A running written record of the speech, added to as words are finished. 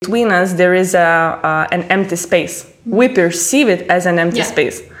between us there is an empty space. We perceive it as an empty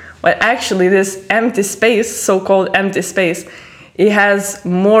space, but actually this empty space, so-called empty space, it has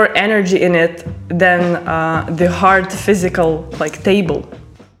more energy in it than the hard physical table.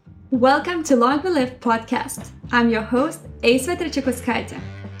 Welcome to Long We Live podcast. I'm your host, Aisva Trečiakauskaitė.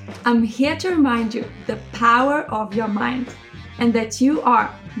 I'm here to remind you the power of your mind and that you are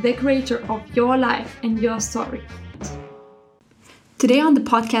the creator of your life and your story. Today on the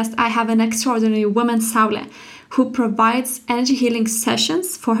podcast, I have an extraordinary woman, Saulė, who provides energy healing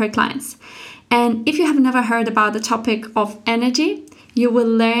sessions for her clients. And if you have never heard about the topic of energy, you will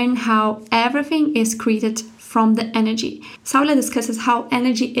learn how everything is created from the energy. Saulė discusses how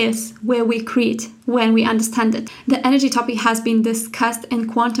energy is where we create when we understand it. The energy topic has been discussed in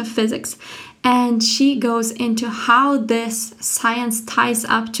quantum physics, and she goes into how this science ties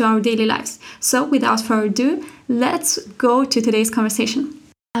up to our daily lives. So without further ado, let's go to today's conversation.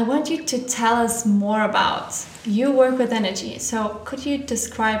 I want you to tell us more about you work with energy. So could you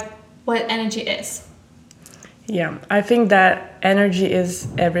describe what energy is? Yeah, I think that energy is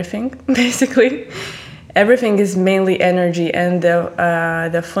everything, basically. Everything is mainly energy, and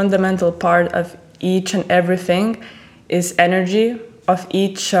the fundamental part of each and everything is energy. Of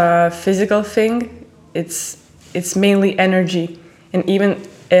each physical thing, it's mainly energy, and even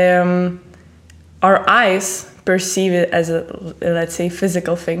our eyes perceive it as a, let's say,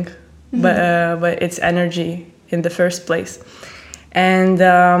 physical thing, but it's energy in the first place. And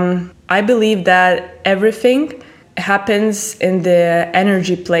I believe that everything happens in the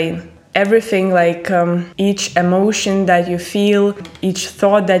energy plane. Everything, each emotion that you feel, each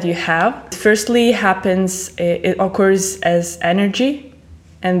thought that you have, firstly it occurs as energy,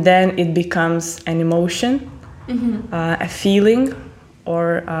 and then it becomes an emotion, a feeling,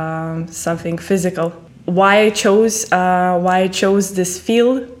 or something physical. Why I chose this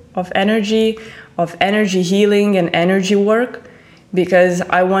field of energy healing and energy work, because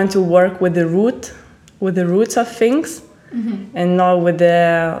I want to work with the roots of things. And not with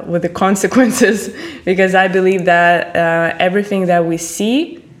the consequences, because I believe that everything that we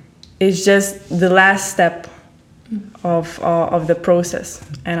see is just the last step of the process,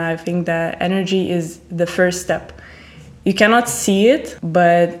 and I think that energy is the first step. You cannot see it,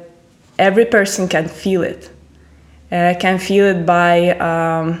 but every person can feel it. Can feel it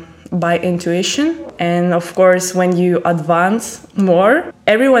by intuition, and of course, when you advance more,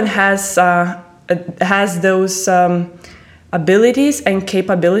 everyone has those abilities and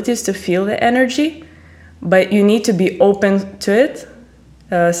capabilities to feel the energy, but you need to be open to it.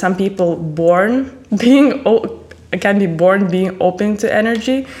 Some people can be born being open to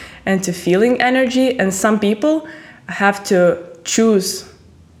energy and to feeling energy, and some people have to choose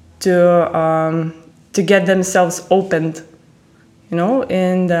to get themselves opened,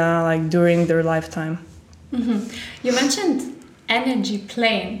 during their lifetime. You mentioned energy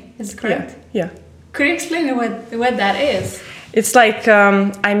plane, is it correct? Yeah. Could you explain what that is? It's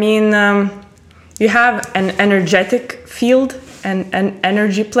you have an energetic field and an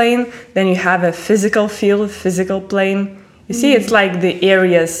energy plane, then you have a physical field, physical plane. You see, it's like the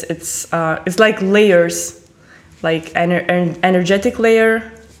areas, it's like layers, like energetic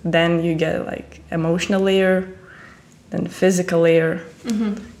layer, then you get emotional layer, then physical layer.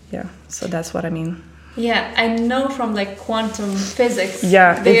 Yeah, so that's what I mean. Yeah, I know from quantum physics.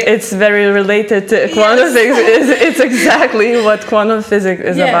 Yeah, it's very related to quantum physics. It's exactly what quantum physics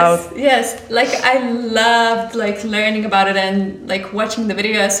is about. Yes, I loved learning about it and watching the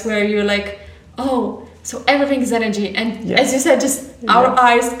videos where you're oh, so everything is energy, and as you said, just our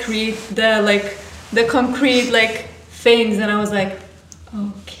eyes create the concrete things, and I was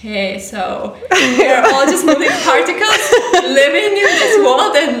okay, so we're all just moving particles living in this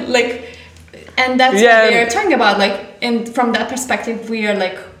world, and that's what we are talking about. And from that perspective, we are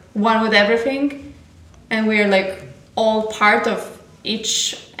one with everything, and we are all part of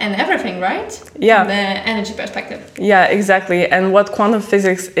each and everything, right? Yeah. From the energy perspective. Yeah, exactly. And what quantum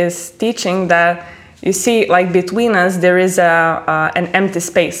physics is teaching, that you see, between us there is an empty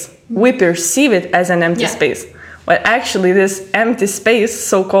space. We perceive it as an empty space, but actually this empty space,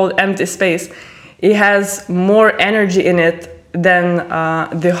 so-called empty space, it has more energy in it than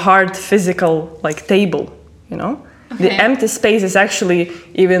the hard physical table, Okay. The empty space is actually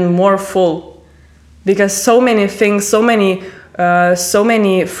even more full, because so many things, so many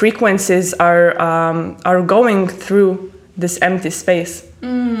frequencies are going through this empty space,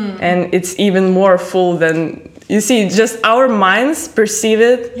 and it's even more full than, you see, just our minds perceive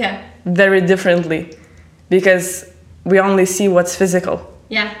it very differently, because we only see what's physical.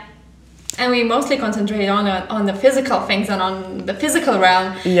 Yeah. And we mostly concentrate on the physical things and on the physical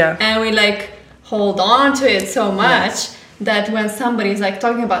realm. Yeah. And we like hold on to it so much that when somebody's like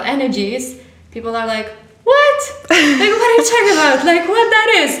talking about energies, people are like, what? Like, what are you talking about? Like, what that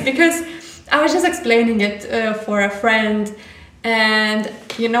is? Because I was just explaining it for a friend, and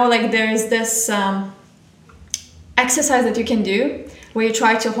you know, like there is this exercise that you can do where you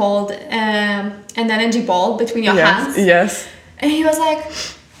try to hold an energy ball between your hands. Yes. And he was like,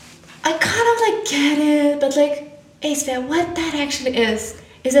 I kind of like get it, but like, Aisve, what that actually is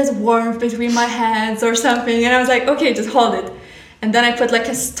this warmth between my hands or something? And I was like, okay, just hold it. And then I put like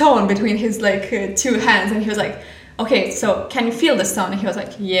a stone between his like two hands, and he was like, okay, so can you feel the stone? And he was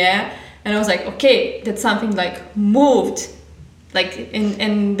like, yeah. And I was like, okay, did something like moved like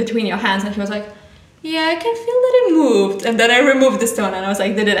in between your hands? And he was like, yeah, I can feel that it moved. And then I removed the stone, and I was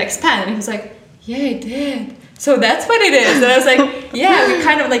like, did it expand? And he was like, yeah, it did. So that's what it is. And I was like, yeah, we're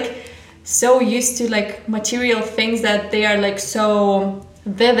kind of like so used to like material things that they are like so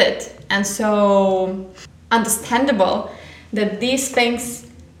vivid and so understandable that these things,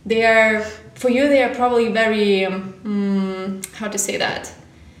 they are, for you, they are probably very, how to say that?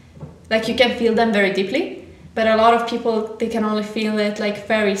 Like you can feel them very deeply, but a lot of people, they can only feel it like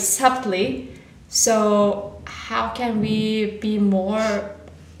very subtly. So how can we be more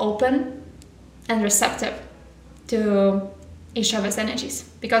open and receptive to each other's energies?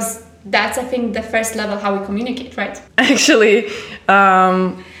 Because that's, I think, the first level how we communicate, right? Actually,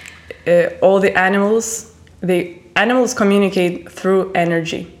 all the animals communicate through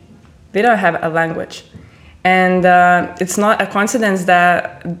energy. They don't have a language. And it's not a coincidence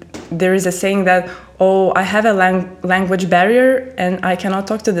that there is a saying that, oh, I have a language barrier and I cannot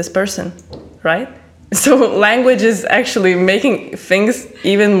talk to this person, right? So language is actually making things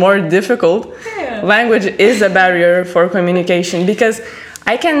even more difficult. Yeah. Language is a barrier for communication because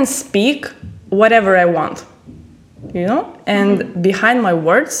I can speak whatever I want, you know? And behind my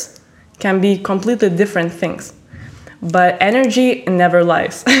words can be completely different things. But energy never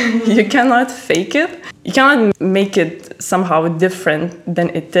lies. You cannot fake it. You cannot make it somehow different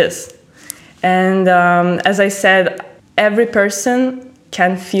than it is. And as I said, every person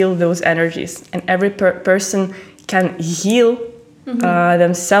can feel those energies, and every person can heal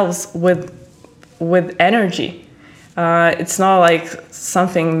themselves with energy. It's not like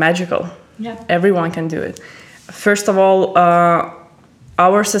something magical. Yeah. Everyone can do it. First of all,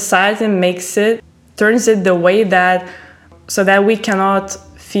 our society turns it the way that, so that we cannot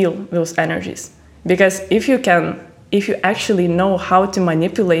feel those energies. Because if you actually know how to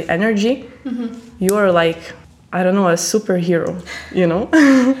manipulate energy, you are like, I don't know, a superhero, you know?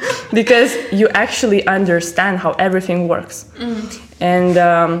 Because you actually understand how everything works. And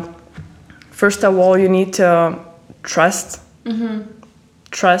first of all, you need to trust it.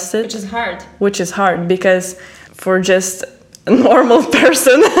 Which is hard because for just a normal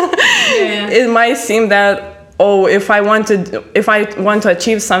person, it might seem that, oh, if I want to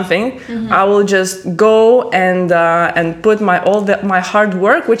achieve something, I will just go and put my hard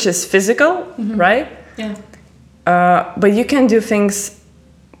work, which is physical, right? Yeah. But you can do things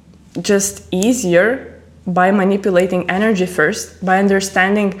just easier by manipulating energy first, by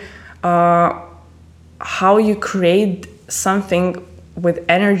understanding how you create something with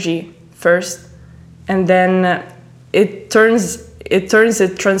energy first, and then it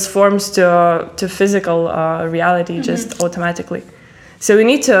transforms to physical reality just automatically. So you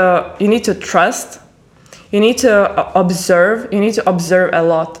need to trust. You need to observe. You need to observe a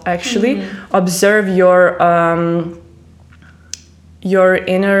lot. Actually, observe your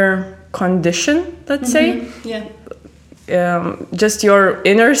inner condition. Let's say. Yeah. Just your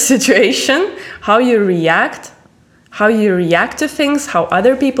inner situation, how you react to things, how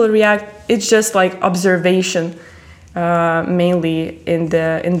other people react. It's just like observation, mainly in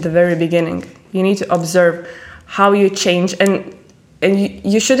the very beginning. You need to observe how you change, and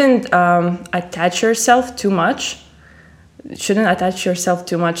you shouldn't attach yourself too much. Shouldn't attach yourself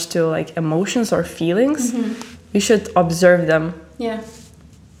too much to like emotions or feelings. You should observe them. Yeah.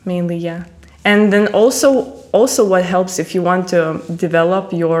 Mainly, yeah. And then also what helps if you want to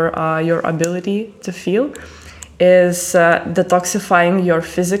develop your ability to feel is detoxifying your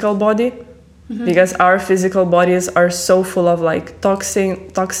physical body, because our physical bodies are so full of like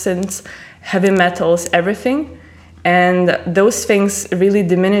toxins, heavy metals, everything, and those things really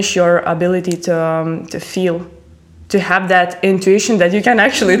diminish your ability to feel, to have that intuition that you can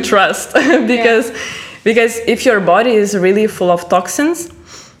actually trust. because if your body is really full of toxins,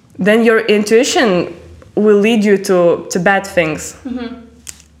 then your intuition will lead you to bad things.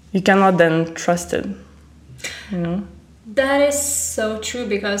 You cannot then trust it, you know? That is so true,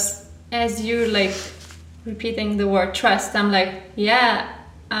 because as you like repeating the word trust, I'm like, yeah,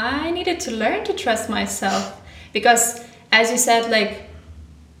 I needed to learn to trust myself, because as you said, like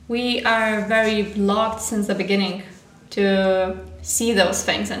we are very blocked since the beginning to see those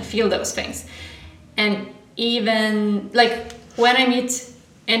things and feel those things. And even like when I meet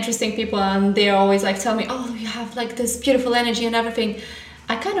interesting people and they're always like tell me, oh, you have like this beautiful energy and everything,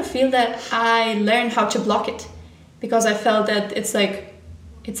 I kind of feel that I learned how to block it, because I felt that it's like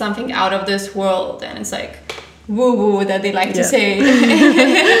it's something out of this world and it's like woo woo that they like to say.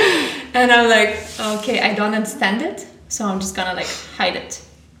 And I'm like, okay, I don't understand it, so I'm just gonna like hide it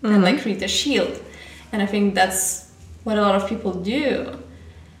and like create a shield. And I think that's what a lot of people do.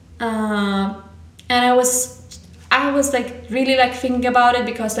 And I was like really like thinking about it,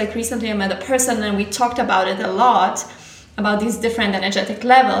 because like recently I met a person and we talked about it a lot, about these different energetic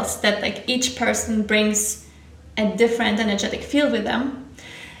levels, that like each person brings a different energetic field with them.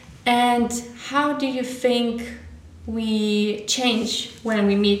 And how do you think we change when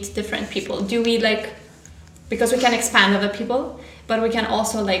we meet different people? Do we like, because we can expand other people, but we can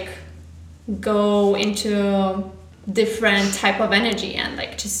also like go into different type of energy and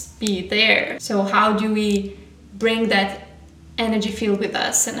like just be there. So how do we bring that energy field with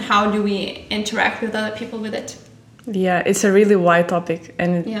us, and how do we interact with other people with it? Yeah, it's a really wide topic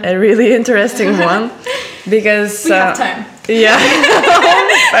and a really interesting one, because we have time. Yeah,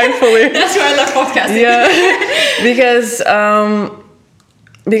 thankfully. That's why I love podcasting. Yeah,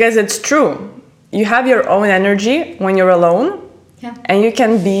 because it's true. You have your own energy when you're alone, and you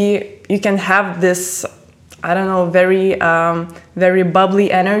can have this, I don't know, very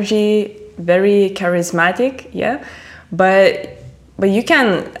bubbly energy, very charismatic, but you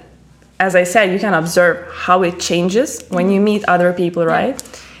can, as I said, you can observe how it changes when you meet other people, right?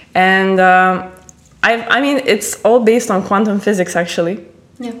 And I mean, it's all based on quantum physics, actually.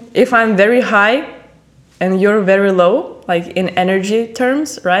 Yeah. If I'm very high and you're very low, like in energy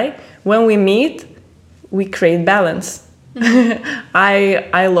terms, right? When we meet, we create balance.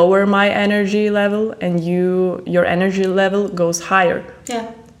 I lower my energy level and your energy level goes higher.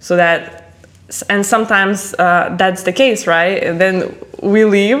 Yeah. So that, and sometimes that's the case, right? And then we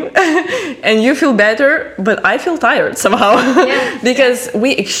leave and you feel better, but I feel tired somehow. Because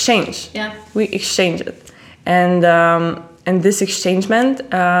we exchange. Yeah. We exchange it. And this exchangement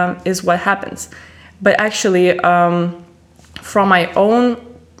is what happens. But actually, from my own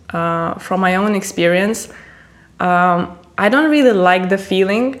experience, I don't really like the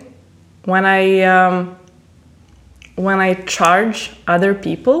feeling when I charge other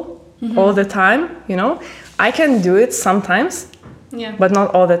people all the time, you know. I can do it sometimes, but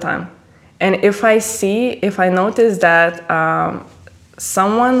not all the time. And if I notice that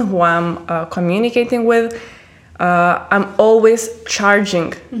someone who I'm communicating with, I'm always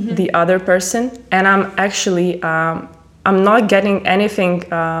charging the other person, and I'm actually I'm not getting anything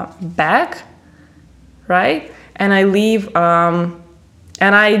back, right? And I leave, and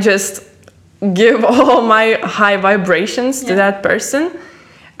I just give all my high vibrations to that person.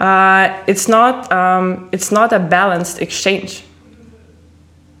 It's not a balanced exchange,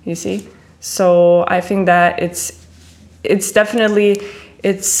 you see. So I think that it's definitely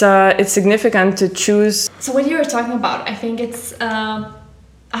it's significant to choose. So what you were talking about, I think it's I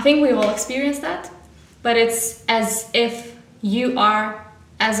think we all experience that, but it's as if you are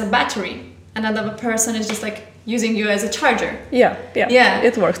as a battery, and another person is just like using you as a charger. Yeah.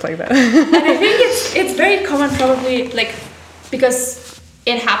 It works like that. And I think it's very common, probably, like, because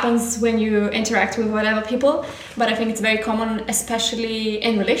it happens when you interact with whatever people, but I think it's very common, especially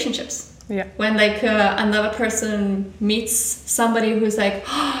in relationships. Yeah. When like another person meets somebody who's like,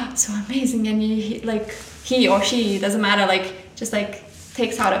 oh, so amazing, and he or she, doesn't matter, like just like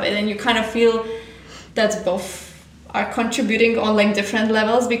takes out of it, and you kind of feel that both are contributing on like different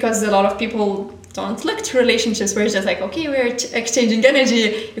levels, because a lot of people don't look to relationships where it's just like, okay, we're exchanging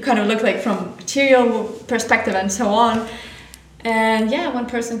energy. You kind of look like from material perspective and so on. And yeah, one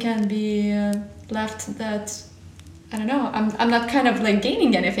person can be left that, I don't know, I'm not kind of like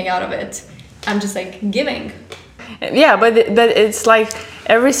gaining anything out of it. I'm just like giving. Yeah, but it's like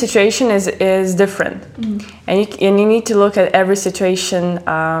every situation is different. And you need to look at every situation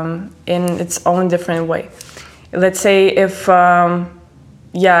in its own different way. Let's say if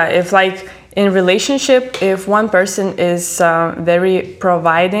like in relationship, if one person is very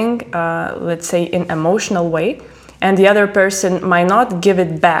providing, let's say in emotional way, and the other person might not give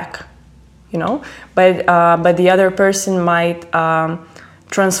it back, you know, but the other person might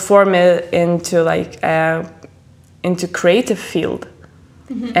transform it into like into creative field,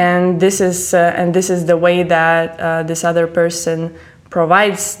 and this is the way that this other person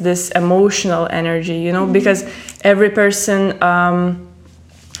provides this emotional energy, you know, because every person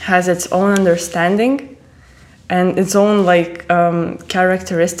has its own understanding and its own like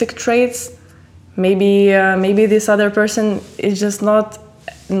characteristic traits. Maybe this other person is just not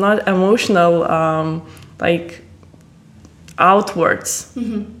emotional, like outwards.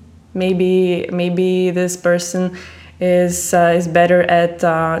 Maybe this person is better at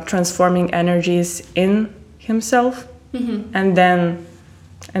transforming energies in himself, and then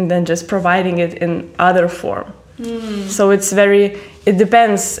just providing it in other form. So it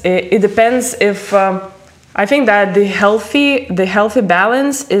depends. It depends if I think that the healthy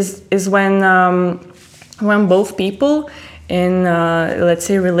balance is when both people in let's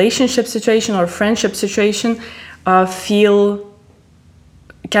say relationship situation or friendship situation can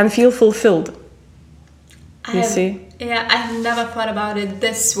feel fulfilled. See? Yeah, I've never thought about it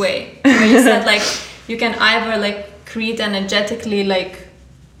this way. Where you said like you can either like create energetically like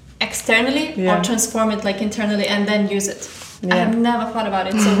externally or transform it like internally and then use it. I have never thought about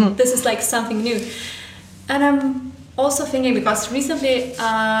it. So this is like something new. And I'm also thinking, because recently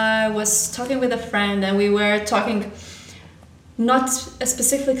I was talking with a friend and we were talking not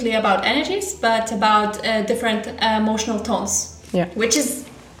specifically about energies, but about different emotional tones, which is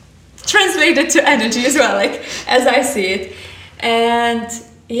translated to energy as well, like as I see it. And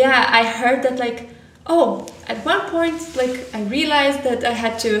yeah, I heard that like, oh, at one point, like I realized that I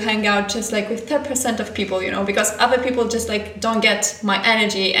had to hang out just like with 10% of people, you know, because other people just like don't get my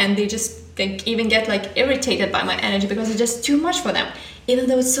energy and they even get like irritated by my energy because it's just too much for them, even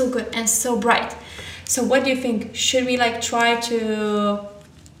though it's so good and so bright. So what do you think? Should we like try to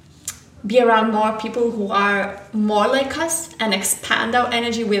be around more people who are more like us and expand our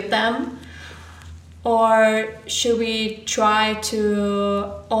energy with them? Or should we try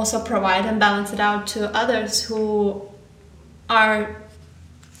to also provide and balance it out to others who are,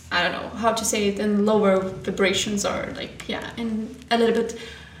 I don't know how to say it, in lower vibrations or like, in a little bit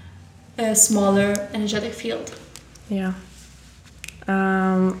smaller energetic field? Yeah.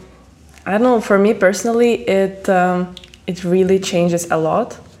 I don't know, for me personally, it really changes a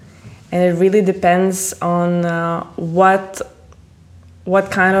lot. And it really depends on what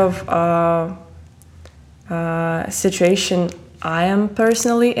kind of situation I am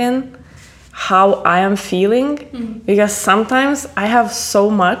personally in, how I am feeling, because sometimes I have so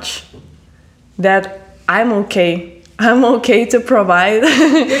much that I'm okay to provide.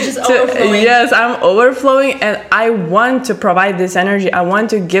 You're just overflowing. Yes, I'm overflowing and I want to provide this energy. I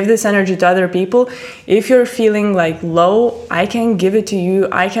want to give this energy to other people. If you're feeling like low, I can give it to you.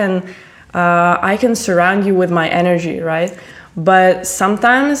 I can surround you with my energy, right? But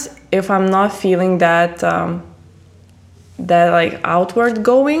sometimes if I'm not feeling that like outward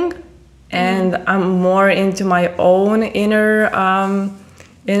going, and I'm more into my own inner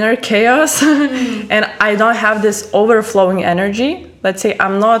chaos, and I don't have this overflowing energy. Let's say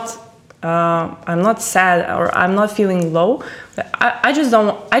I'm not sad or I'm not feeling low. But I just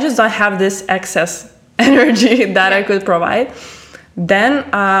don't have this excess energy that I could provide. Then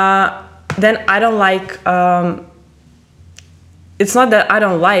I don't like. It's not that I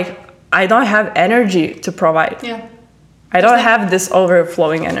don't like. I don't have energy to provide. Yeah. I don't have this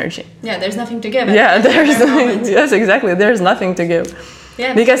overflowing energy. Yeah, there's nothing to give. Yeah, yes, exactly. There's nothing to give.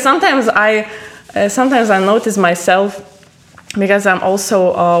 Yeah. Because sometimes I notice myself, because I'm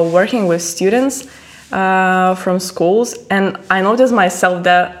also working with students from schools, and I notice myself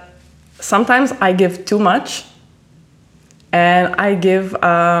that sometimes I give too much, and I give,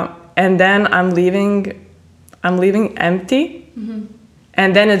 and then I'm leaving empty,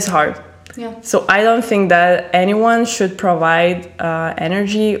 and then it's hard. Yeah. So I don't think that anyone should provide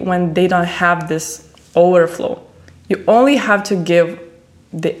energy when they don't have this overflow. You only have to give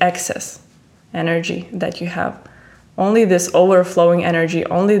the excess energy that you have. Only this overflowing energy,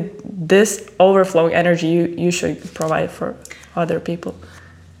 you should provide for other people.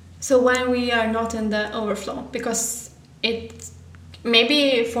 So when we are not in the overflow, because it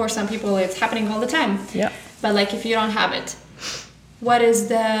maybe for some people it's happening all the time. Yeah. But like if you don't have it, what is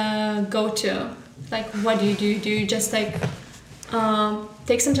the go-to? Like what do you do? Do you just like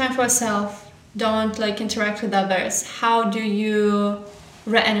take some time for yourself? Don't like interact with others? How do you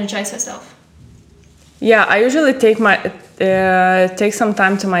re-energize yourself? Yeah, I usually take some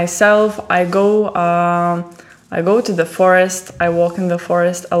time to myself. I go to the forest. I walk in the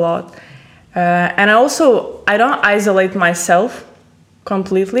forest a lot, and I don't isolate myself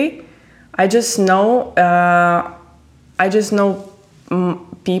completely. I just know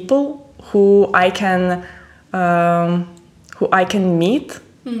people who I can meet,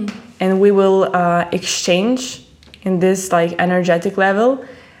 and we will exchange in this like energetic level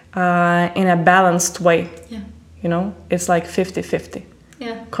in a balanced way. Yeah. You know, it's like 50-50.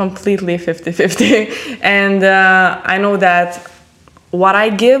 Yeah. Completely 50-50. And I know that what I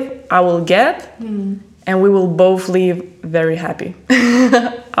give, I will get, and we will both leave very happy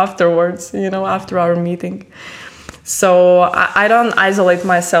afterwards, you know, after our meeting. So I don't isolate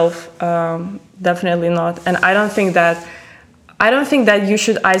myself, definitely not. And I don't think that you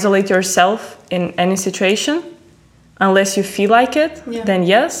should isolate yourself in any situation unless you feel like it. Yeah. Then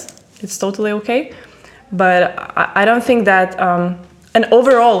yes, it's totally okay. But I don't think that, and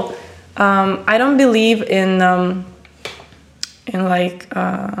overall, I don't believe in like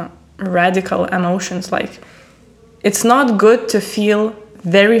radical emotions. Like, it's not good to feel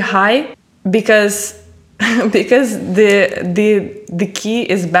very high because the key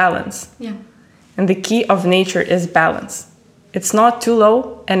is balance. Yeah. And the key of nature is balance. It's not too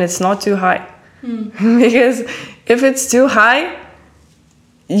low and it's not too high. Because if it's too high,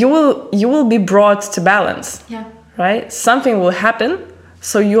 you will be brought to balance. Yeah. Right? Something will happen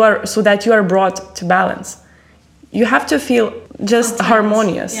so that you are brought to balance. You have to feel just content.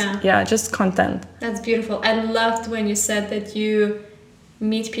 Harmonious. Yeah, just content. That's beautiful. I loved when you said that you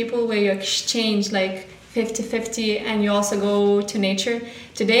meet people where you exchange like 50-50 and you also go to nature.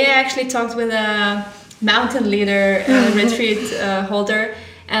 Today I actually talked with a mountain leader, retreat holder,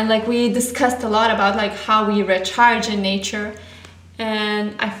 and like we discussed a lot about like how we recharge in nature,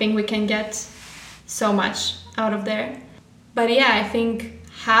 and I think we can get so much out of there. But yeah, I think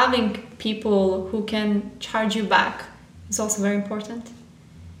having people who can charge you back is also very important.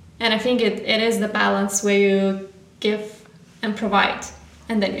 And I think it is the balance where you give and provide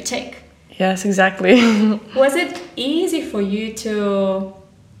and then you take. Yes, exactly. Was it easy for you to,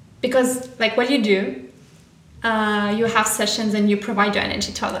 because like what you do, you have sessions and you provide your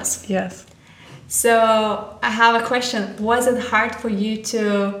energy to others. Yes. So I have a question. Was it hard for you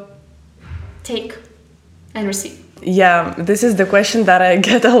to take and receive? Yeah, this is the question that I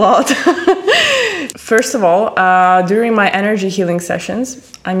get a lot. First of all, during my energy healing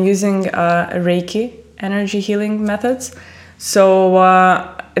sessions, I'm using Reiki energy healing methods. So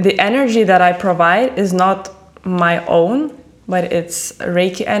the energy that I provide is not my own, but it's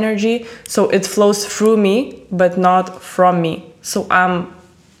Reiki energy. So it flows through me, but not from me. So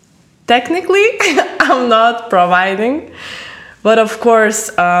technically, I'm not providing, but of course,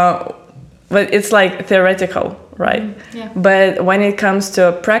 but it's like theoretical, right? Yeah. But when it comes to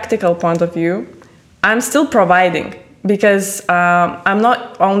a practical point of view, I'm still providing because I'm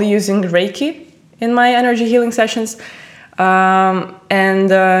not only using Reiki in my energy healing sessions, and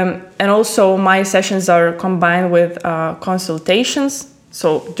also my sessions are combined with consultations.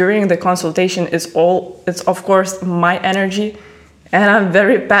 So during the consultation, it's of course my energy, and I'm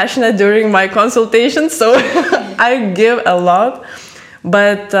very passionate during my consultation, so I give a lot.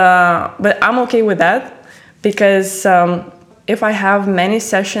 But I'm okay with that because if I have many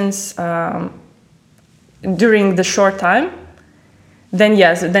sessions during the short time, then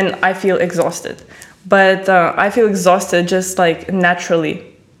yes, then I feel exhausted. But I feel exhausted just like naturally.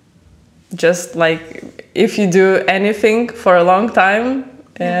 Just like if you do anything for a long time,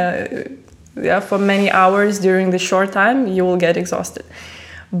 for many hours during the short time, you will get exhausted.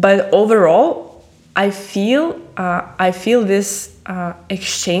 But overall, I feel this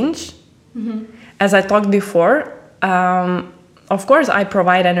exchange. As I talked before, of course I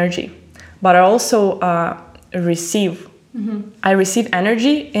provide energy, but I also receive. I receive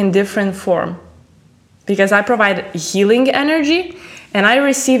energy in different form because I provide healing energy and I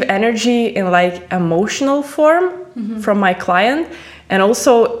receive energy in like emotional form from my client, and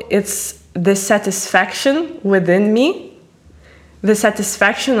also it's the satisfaction within me, the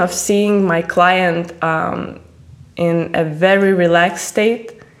satisfaction of seeing my client in a very relaxed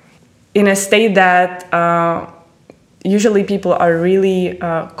state, in a state that usually people are really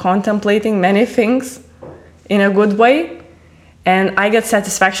contemplating many things in a good way, and I get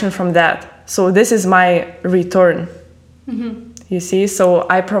satisfaction from that. So this is my return. You see, so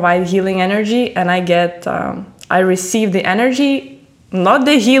I provide healing energy and I receive the energy, not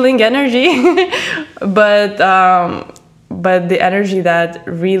the healing energy, but the energy that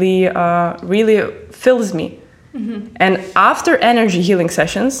really fills me. And after energy healing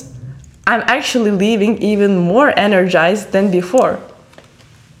sessions, I'm actually leaving even more energized than before.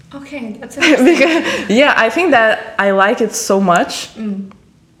 Okay, that's interesting. Because, yeah, I think that I like it so much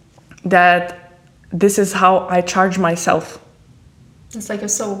that this is how I charge myself. It's like your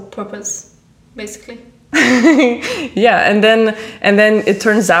sole purpose, basically. Yeah, and then it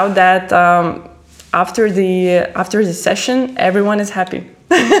turns out that after the session, everyone is happy.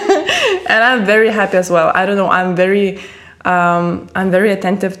 And I'm very happy as well. I don't know. I'm very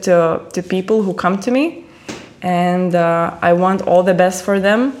attentive to people who come to me, and I want all the best for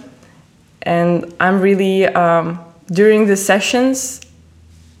them. And I'm really during the sessions,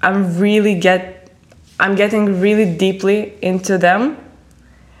 I'm getting really deeply into them,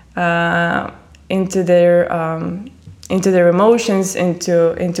 into their emotions,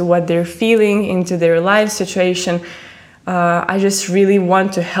 into what they're feeling, into their life situation. I just really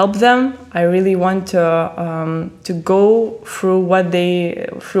want to help them. I really want to go through what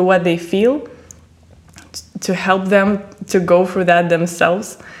they feel, to help them to go through that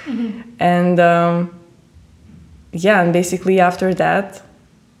themselves. Mm-hmm. And and basically after that,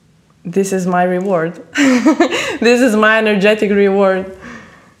 this is my reward. This is my energetic reward.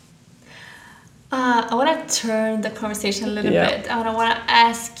 I want to turn the conversation a little bit. I want to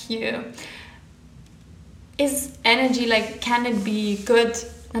ask you, is energy, like, can it be good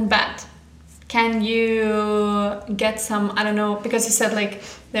and bad? Can you get some, I don't know, because you said like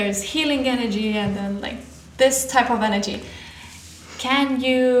there's healing energy and then like this type of energy. Can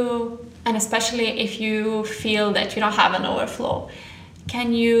you, and especially if you feel that you don't have an overflow,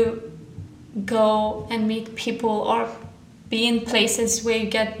 can you go and meet people or be in places where you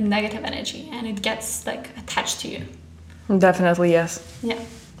get negative energy and it gets like attached to you? Definitely yes.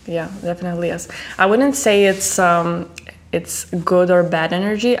 Yeah, definitely yes. I wouldn't say it's good or bad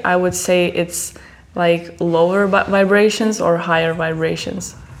energy. I would say it's like lower vibrations or higher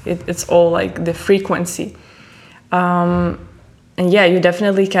vibrations. It's all like the frequency. And yeah, you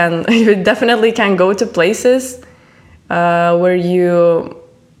definitely can go to places where you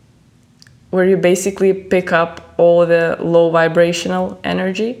basically pick up all the low vibrational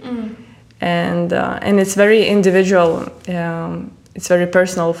energy. Mm. And it's very individual. It's very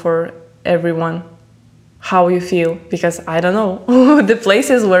personal for everyone how you feel, because I don't know the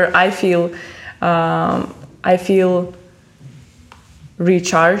places where I feel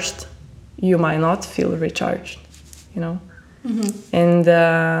recharged, you might not feel recharged, you know. Mm-hmm.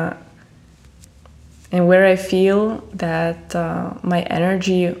 And where I feel that my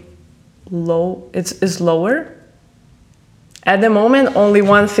energy is lower. At the moment, only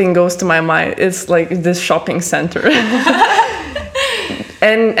one thing goes to my mind. It's like this shopping center.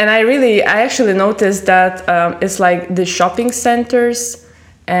 And I actually noticed that it's like the shopping centers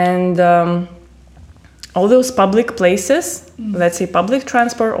and all those public places, let's say public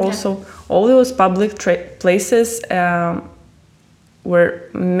transport also, all those public places where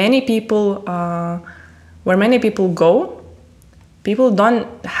many people go, people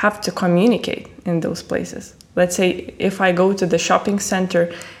don't have to communicate in those places. Let's say if I go to the shopping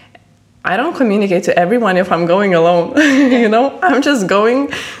center, I don't communicate to everyone if I'm going alone. You know, I'm just going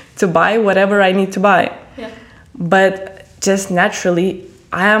to buy whatever I need to buy. Yeah. But just naturally,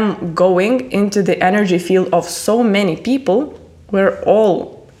 I am going into the energy field of so many people. We're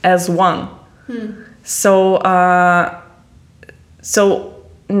all as one. So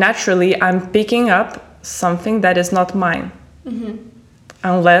naturally, I'm picking up something that is not mine. Mm-hmm.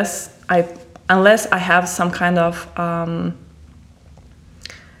 Unless I have some kind of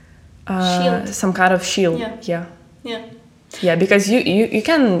shield. Some kind of shield. Yeah, because you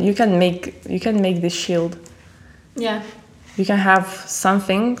can make this shield. Yeah. You can have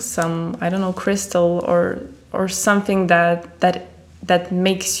something, some, I don't know, crystal or something that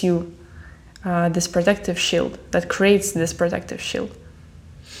makes you this protective shield, that creates this protective shield.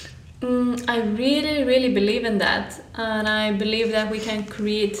 I really, really believe in that, and I believe that we can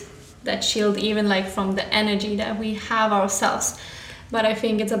create that shield even like from the energy that we have ourselves. But I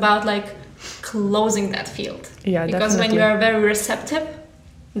think it's about like closing that field. Yeah, because definitely. When you are very receptive,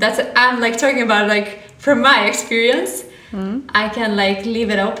 I'm like talking about like from my experience, I can like leave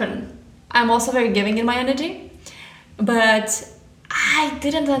it open. I'm also very giving in my energy, but I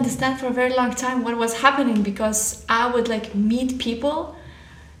didn't understand for a very long time what was happening, because I would like meet people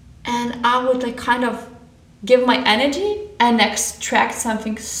and I would like kind of give my energy and extract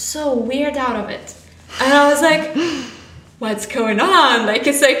something so weird out of it. And I was like, what's going on? Like,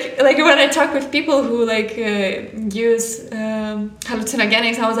 it's like when I talk with people who like use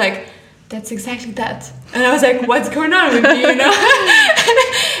hallucinogenics, I was like, that's exactly that. And I was like, what's going on with me, you know?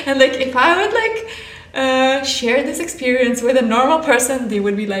 And like, if I would like share this experience with a normal person, they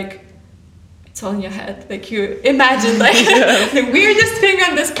would be like, it's all in your head. Like, you imagine like the weirdest thing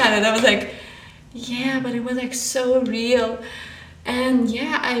on this planet. I was like, yeah, but it was like so real. And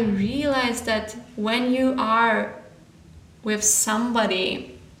yeah, I realized that when you are with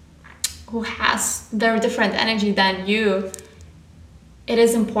somebody who has very different energy than you, it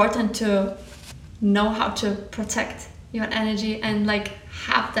is important to know how to protect your energy and like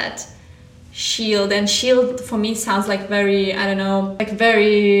have that shield, and shield for me sounds like very, I don't know, like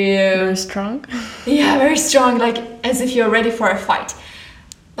very Very strong. yeah, very strong, like as if you're ready for a fight.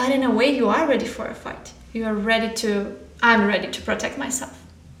 But in a way, you are ready for a fight. You are ready to, I'm ready to protect myself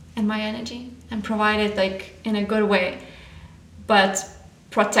and my energy and provide it like in a good way, but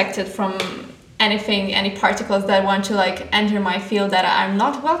protect it from anything, any particles that want to like enter my field that I'm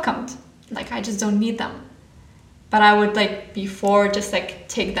not welcomed. Like I just don't need them. But I would like before just like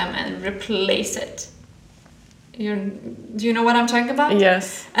take them and replace it. Do you know what I'm talking about?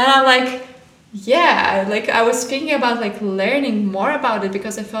 Yes. And I'm like, yeah, like I was thinking about like learning more about it,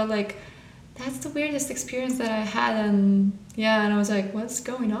 because I felt like that's the weirdest experience that I had, and yeah, and I was like, what's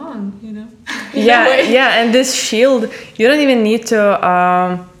going on, you know? Yeah, and this shield, you don't even need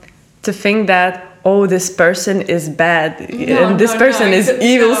to think that, oh, this person is bad and this person is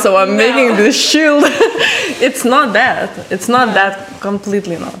evil, so I'm making this shield. It's not that. It's not that,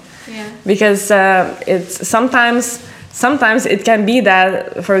 completely not. Yeah. Because it's sometimes it can be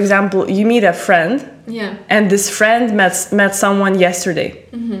that, for example, you meet a friend, yeah, and this friend met someone yesterday,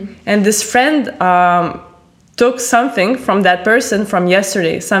 and this friend took something from that person from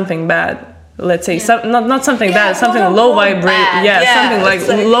yesterday, something bad. Let's say not something bad, something low vibration. Something like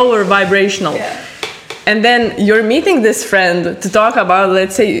lower vibrational. Yeah. And then you're meeting this friend to talk about,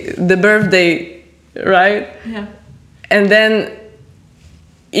 let's say, the birthday, right? Yeah. And then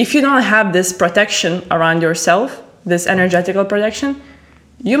if you don't have this protection around yourself, this energetical protection,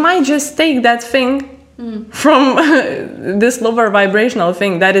 you might just take that thing from this lower vibrational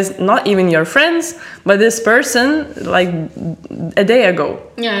thing that is not even your friends, but this person like a day ago.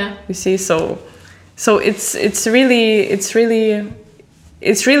 Yeah. You see, so it's really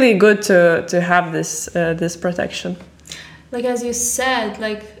good to have this protection. Like as you said,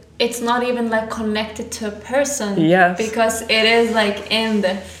 like it's not even like connected to a person. Yes. Because it is like in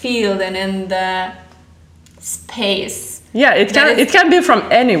the field and in the space. Yeah, it can be from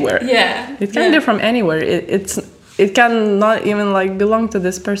anywhere. Yeah. It can be from anywhere. It can not even like belong to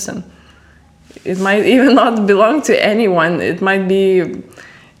this person. It might even not belong to anyone. It might be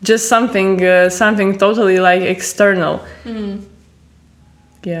just something totally like external.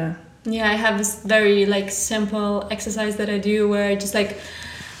 Yeah. Yeah, I have this very like simple exercise that I do where I just like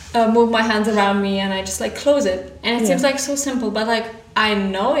move my hands around me and I just like close it, and it seems like so simple, but like I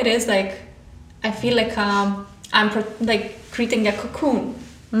know it is like, I feel like I'm like creating a cocoon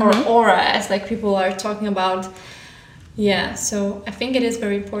or aura, as like people are talking about. Yeah, so I think it is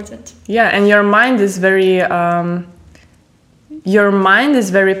very important. Yeah, and your mind is very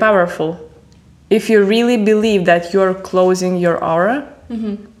powerful. If you really believe that you're closing your aura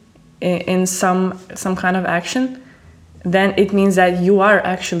in some kind of action, then it means that you are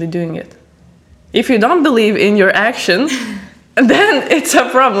actually doing it. If you don't believe in your action, then it's a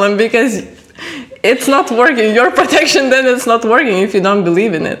problem, because it's not working. Your protection then it's not working if you don't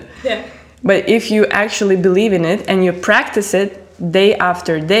believe in it. Yeah. But if you actually believe in it and you practice it day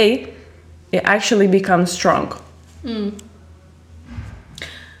after day, it actually becomes strong.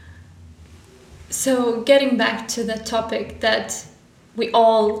 So getting back to the topic that we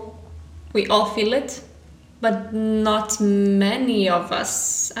all feel it, but not many of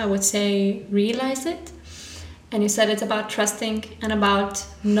us, I would say, realize it. And you said it's about trusting and about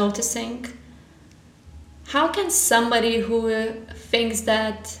noticing. How can somebody who thinks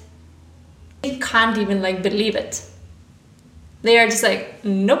that they can't even like believe it, they are just like,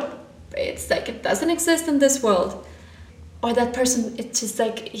 nope, it's like it doesn't exist in this world, or that person, it's just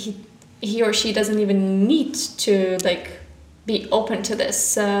like he or she doesn't even need to like be open to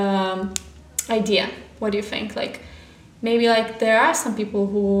this idea? What do you think? Like maybe like there are some people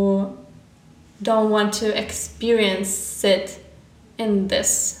who don't want to experience it in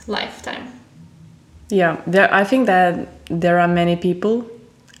this lifetime. Yeah, I think that there are many people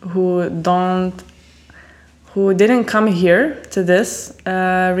who didn't come here to this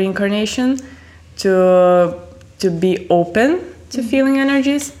reincarnation to be open to feeling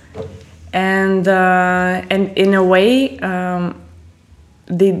energies, and in a way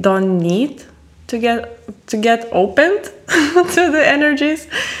they don't need to get opened to the energies,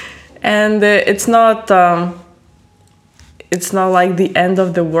 and it's not like the end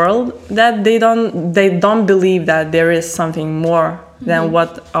of the world that they don't believe that there is something more than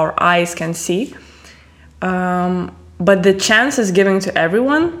what our eyes can see, but the chance is given to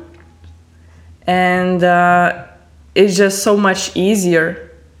everyone, and it's just so much easier.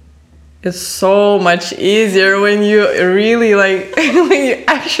 It's so much easier when you really like when you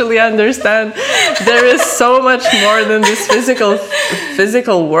actually understand there is so much more than this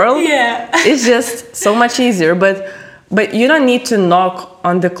physical world. Yeah. It's just so much easier. But but you don't need to knock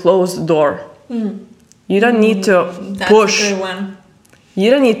on the closed door. You don't need to push. That's a good one. You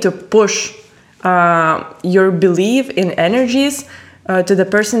don't need to push your belief in energies to the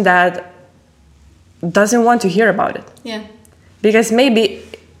person that doesn't want to hear about it. Yeah. Because maybe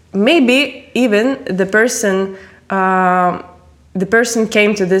even the person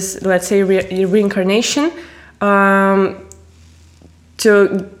came to this, let's say, reincarnation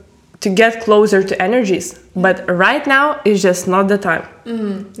to get closer to energies. But right now is just not the time.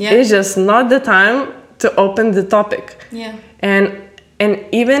 Yeah. It's just not the time to open the topic. Yeah. And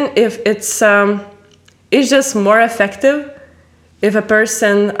even if it's just more effective if a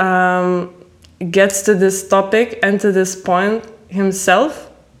person gets to this topic and to this point himself.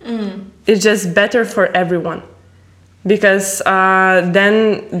 It's just better for everyone, because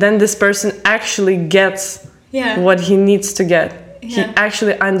then this person actually gets what he needs to get. He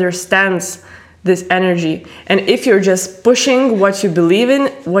actually understands this energy. And if you're just pushing what you believe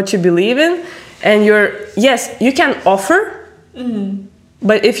in, and you can offer,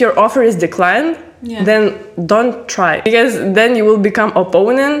 but if your offer is declined, then don't try, because then you will become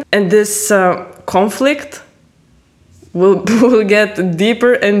opponent, and this conflict will get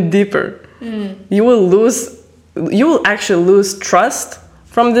deeper and deeper. You will actually lose trust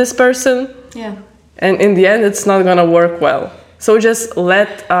from this person, and in the end it's not gonna work well. So just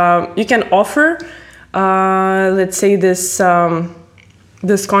you can offer, let's say, this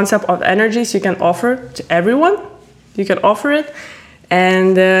concept of energies. You can offer to everyone. You can offer it,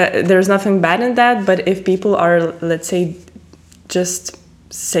 and there's nothing bad in that. But if people are, let's say, just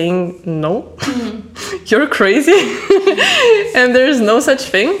saying no, you're crazy, and there's no such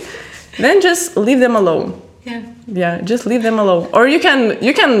thing, then just leave them alone. Just leave them alone. Or you can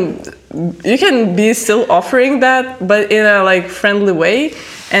be still offering that, but in a friendly way,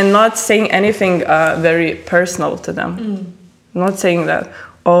 and not saying anything very personal to them. Not saying that,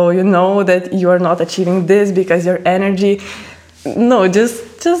 oh, you know that you are not achieving this because your energy. No,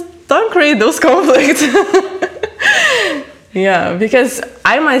 just don't create those conflicts. Because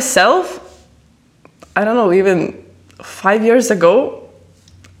I myself, I don't know, even 5 years ago,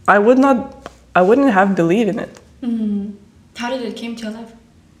 I wouldn't have believed in it. How did it came to your life?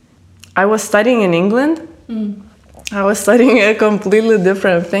 I was studying in England. I was studying a completely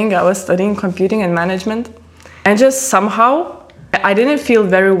different thing. I was studying computing and management. And just somehow, I didn't feel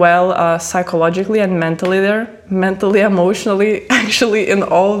very well psychologically and mentally there. Mentally, emotionally, actually in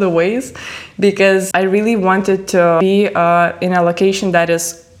all the ways. Because I really wanted to be in a location that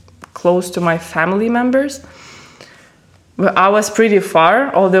is close to my family members. I was pretty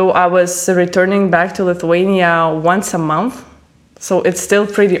far, although I was returning back to Lithuania once a month. So it's still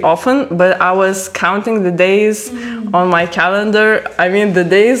pretty often, but I was counting the days on my calendar. I mean, the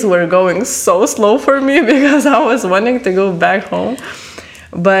days were going so slow for me because I was wanting to go back home.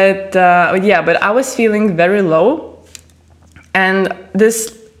 But I was feeling very low. And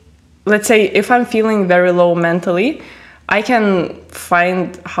this, let's say, if I'm feeling very low mentally, I can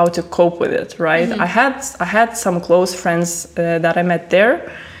find how to cope with it, right? I had some close friends that I met there,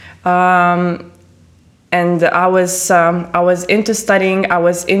 and I was into studying. I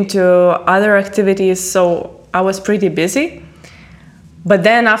was into other activities, so I was pretty busy. But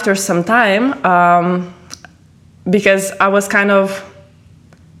then after some time, because I was kind of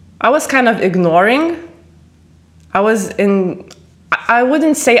ignoring. I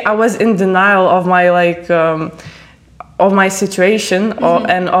wouldn't say I was in denial of my of my situation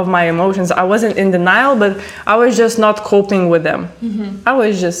and of my emotions. I wasn't in denial, but I was just not coping with them. I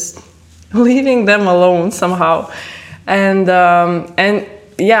was just leaving them alone somehow. And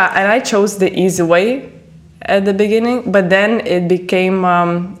I chose the easy way at the beginning, but then it became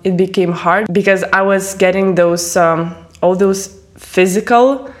hard because I was getting those all those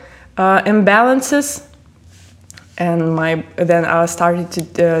physical imbalances. And then I started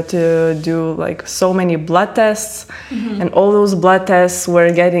to do so many blood tests, and all those blood tests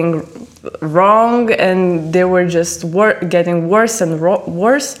were getting wrong, and they were just getting worse and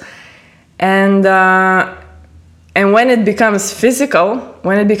worse. And when it becomes physical,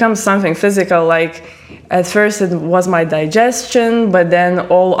 when it becomes something physical, at first it was my digestion, but then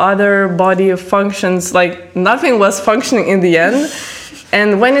all other body functions, nothing was functioning in the end.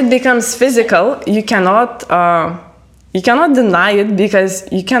 And when it becomes physical, you cannot deny it, because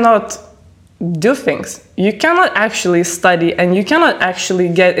you cannot do things. You cannot actually study, and you cannot actually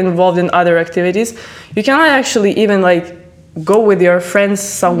get involved in other activities. You cannot actually even go with your friends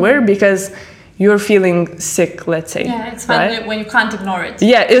somewhere because you're feeling sick, let's say. Yeah, it's right? when you can't ignore it.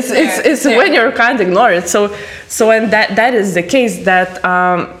 Yeah, it's when you can't ignore it. So when that is the case, that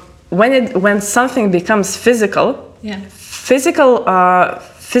when something becomes physical, physical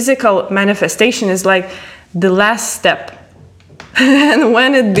manifestation is like the last step. And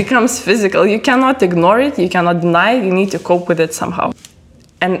when it becomes physical, you cannot ignore it, you cannot deny it, you need to cope with it somehow.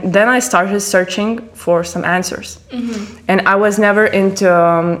 And then I started searching for some answers. And I was never into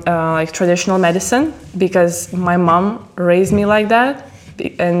like traditional medicine because my mom raised me like that.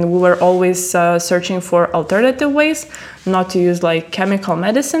 And we were always searching for alternative ways, not to use like chemical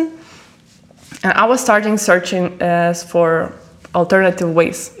medicine. And I was starting searching for alternative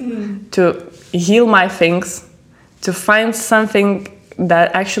ways to heal my things, to find something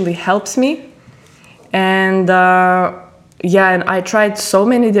that actually helps me. And and I tried so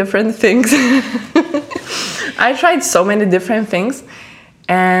many different things.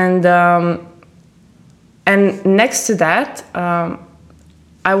 And next to that,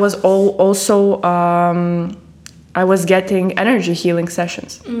 I was I was getting energy healing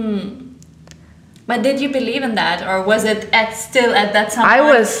sessions. But did you believe in that, or was it still at that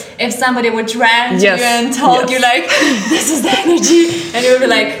time? If somebody would drag you and told you like, "This is the energy," and you would be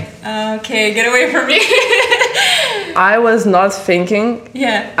like, "Okay, get away from me." I was not thinking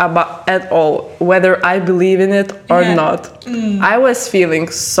about at all whether I believe in it or not. I was feeling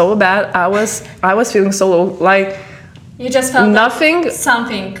so bad. I was feeling so low. Like you just felt nothing. Like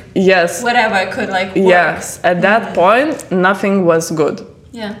something. Yes. Whatever could like work. Yes. At that point, nothing was good.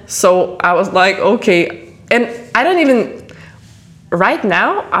 Yeah. So I was like, okay, and I don't even. Right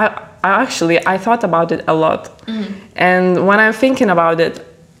now, I thought about it a lot, and when I'm thinking about it,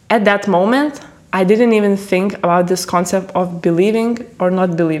 at that moment, I didn't even think about this concept of believing or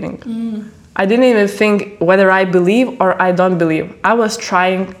not believing. I didn't even think whether I believe or I don't believe. I was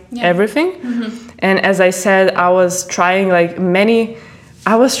trying everything, and as I said, I was trying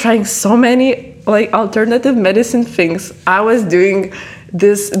so many like alternative medicine things. I was doing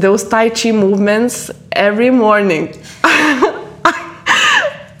those Tai Chi movements every morning.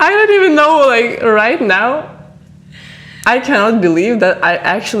 I don't even know, like right now, I cannot believe that I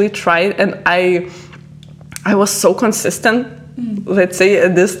actually tried and I was so consistent, let's say,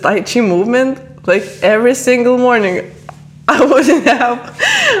 at this Tai Chi movement, like every single morning. I wouldn't have,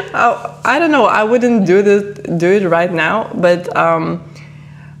 I don't know, I wouldn't do it right now, but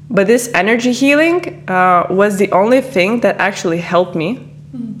this energy healing was the only thing that actually helped me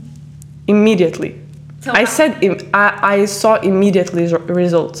immediately. So I saw immediate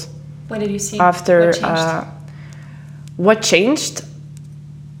results. What did you see? After what changed?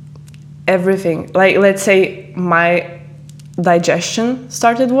 Everything. Like, let's say my digestion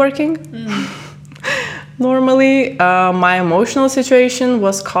started working. Normally, my emotional situation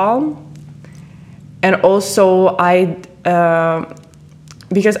was calm, and also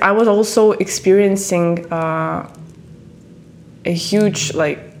because I was also experiencing a huge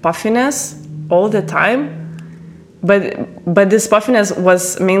like puffiness all the time, but this puffiness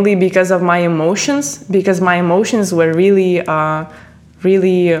was mainly because of my emotions, because my emotions were really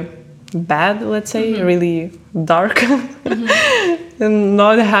really bad, let's say, really dark and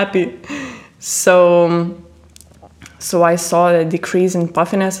not happy. So I saw a decrease in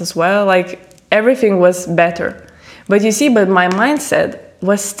puffiness as well, like everything was better. But you see, my mindset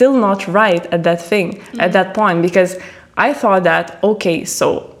was still not right at that at that point, because I thought that, okay,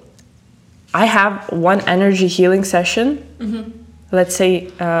 so I have one energy healing session, let's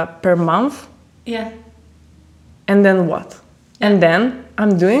say per month. Yeah. And then what? And then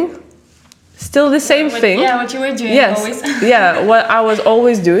I'm doing still the same thing. Yeah, what you were doing always. Yeah, what I was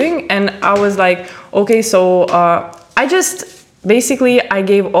always doing. And I was like, okay, so I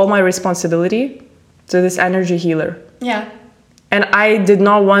gave all my responsibility to this energy healer. Yeah. And I did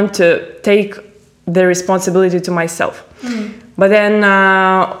not want to take the responsibility to myself. But then,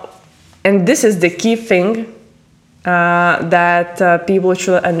 and this is the key thing that people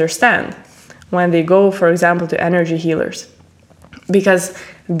should understand when they go, for example, to energy healers. Because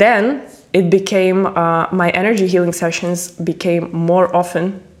then it became, my energy healing sessions became more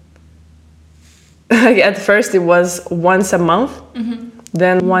often. Like at first it was once a month,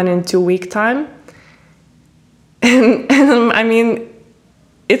 then 1 in 2 week time. And I mean,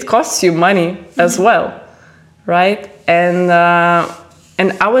 it costs you money as well, right? And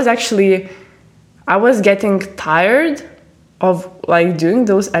I was getting tired of like doing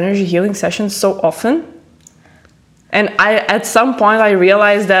those energy healing sessions so often. And at some point I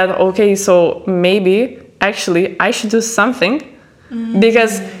realized that, okay, so maybe actually I should do something,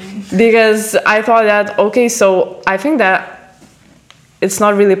 because I thought that, okay, so I think that it's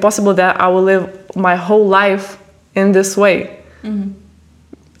not really possible that I will live my whole life in this way. And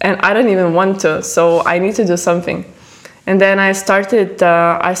I don't even want to, so I need to do something. And then I started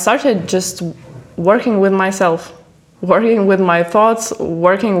just working with myself. working with my thoughts,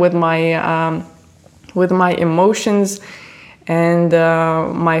 working with my emotions, and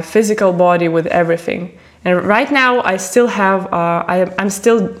my physical body, with everything. And right now, I still have I'm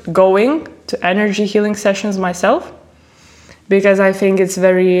still going to energy healing sessions myself, because I think it's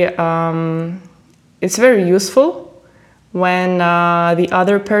very useful when the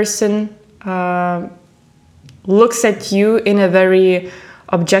other person looks at you in a very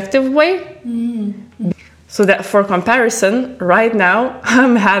objective way. So that for comparison, right now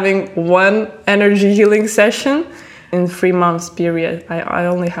I'm having one energy healing session in 3 months period. I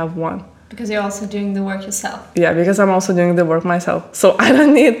only have one. Because you're also doing the work yourself. Yeah, because I'm also doing the work myself. So I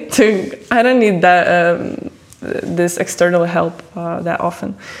don't need that this external help that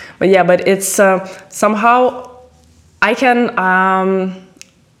often. But yeah, but it's somehow I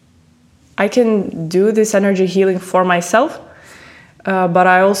can do this energy healing for myself. But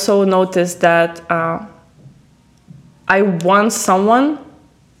I also noticed that I want someone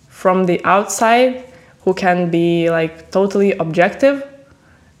from the outside who can be like totally objective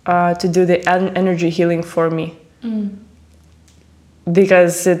to do the energy healing for me.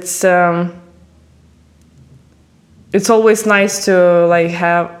 Because it's always nice to like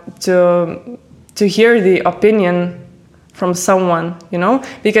have to hear the opinion from someone, you know,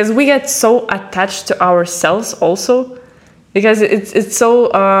 because we get so attached to ourselves also, because it's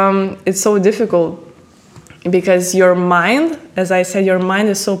so difficult, because your mind, as I said, your mind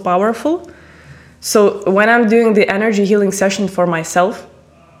is so powerful. So when I'm doing the energy healing session for myself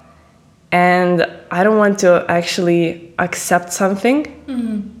and I don't want to actually accept something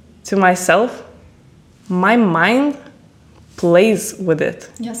to myself, my mind plays with it.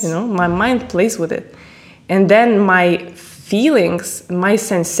 Yes. You know, my mind plays with it. And then my feelings, my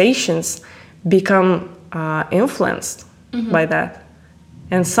sensations become influenced by that.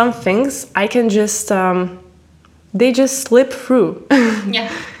 And some things I can just, they just slip through.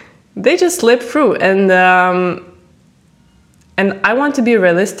 Yeah. They just slip through. And I want to be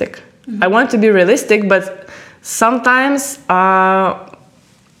realistic. I want to be realistic, but sometimes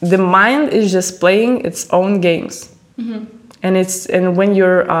the mind is just playing its own games. And when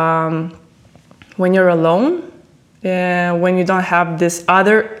you're alone, when you don't have this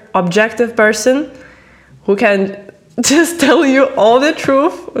other objective person who can just tell you all the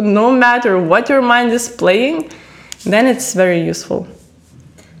truth, no matter what your mind is playing, then it's very useful.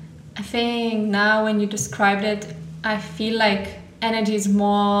 I think now when you described it, I feel like energy is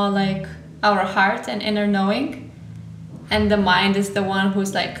more like our heart and inner knowing, and the mind is the one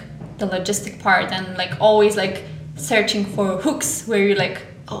who's like the logistic part and like always like searching for hooks where you're like,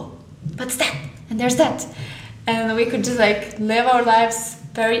 oh, what's that? And there's that. And we could just like live our lives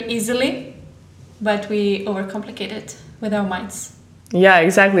very easily, but we overcomplicate it with our minds. Yeah,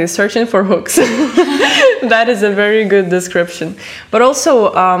 exactly. Searching for hooks. That is a very good description. But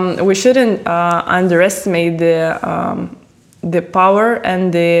also, we shouldn't underestimate the power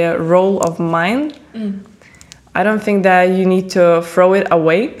and the role of mind. I don't think that you need to throw it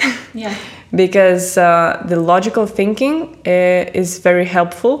away. Yeah. Because the logical thinking is very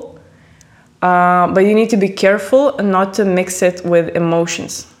helpful. But you need to be careful not to mix it with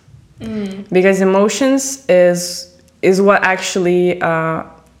emotions. Because emotions is what actually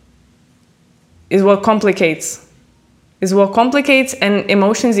is what complicates. Is what complicates, and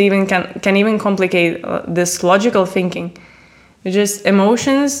emotions even can even complicate this logical thinking. Just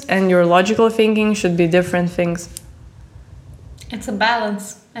emotions and your logical thinking should be different things. It's a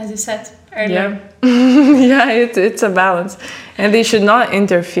balance, as you said earlier. Yeah, it's a balance, and they should not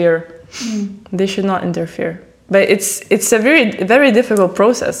interfere. They should not interfere. But it's a very difficult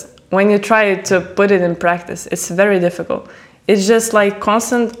process. When you try to put it in practice, it's very difficult. It's just like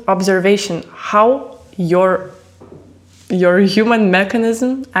constant observation, how your human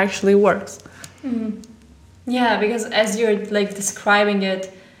mechanism actually works. Yeah, because as you're like describing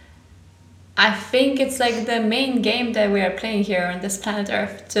it, I think it's like the main game that we are playing here on this planet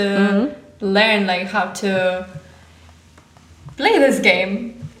Earth, to learn like how to play this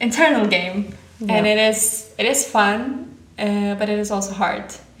game, internal game. Yeah. And it is fun, but it is also hard.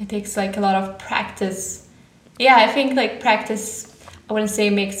 It takes like a lot of practice. Yeah, I think like practice, I wouldn't say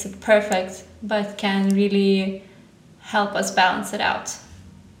makes it perfect, but can really help us balance it out.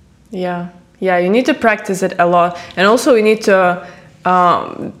 Yeah, you need to practice it a lot. And also you need to,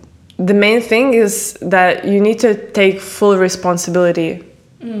 the main thing is that you need to take full responsibility.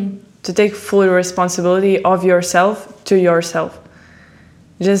 To take full responsibility of yourself to yourself.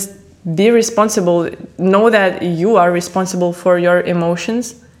 Just be responsible. Know that you are responsible for your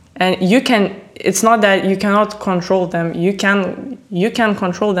emotions. And it's not that you cannot control them. You can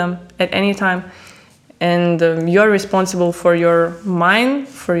control them at any time. and you're responsible for your mind,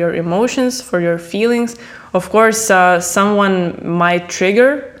 for your emotions, for your feelings. Of course, someone might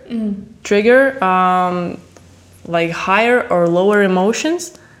trigger like higher or lower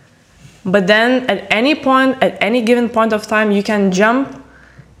emotions, but then at any point, at any given point of time, you can jump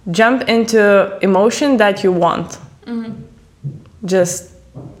into emotion that you want. Just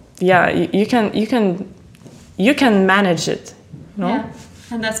you can manage it, you know? Yeah,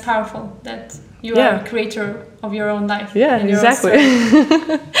 and that's powerful, that you are a creator of your own life. Yeah, exactly.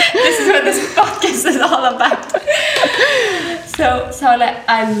 This is what this podcast is all about. So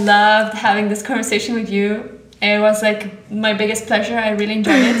I loved having this conversation with you. It was like my biggest pleasure. I really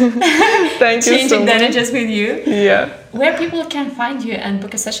enjoyed it. Thank you so much. Changing the energies with you. Yeah. Where people can find you and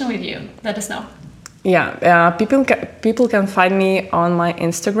book a session with you, let us know. Yeah, people can find me on my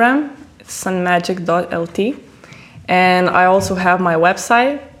Instagram, sunmagic.lt, and I also have my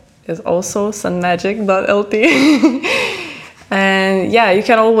website. It's also sunmagic.lt. And yeah, you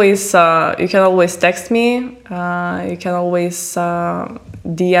can always text me. You can always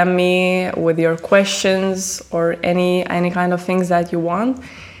DM me with your questions or any kind of things that you want.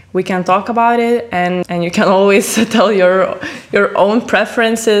 We can talk about it, and you can always tell your own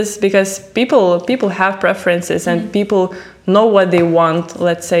preferences, because people have preferences and people know what they want,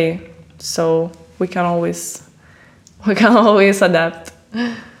 let's say. So we can always adapt.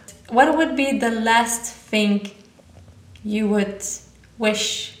 What would be the last thing you would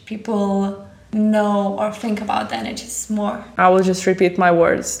wish people know or think about the energies more? I will just repeat my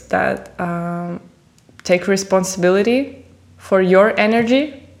words, that take responsibility for your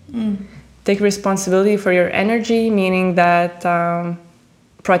energy. Take responsibility for your energy, meaning that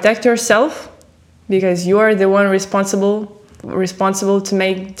protect yourself, because you are the one responsible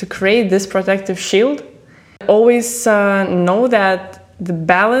to create this protective shield. Always know that the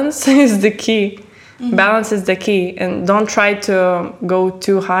balance is the key. Balance is the key, and don't try to go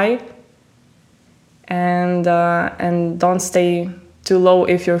too high, and don't stay too low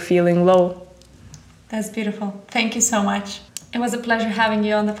if you're feeling low. That's beautiful. Thank you so much. It was a pleasure having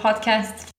you on the podcast.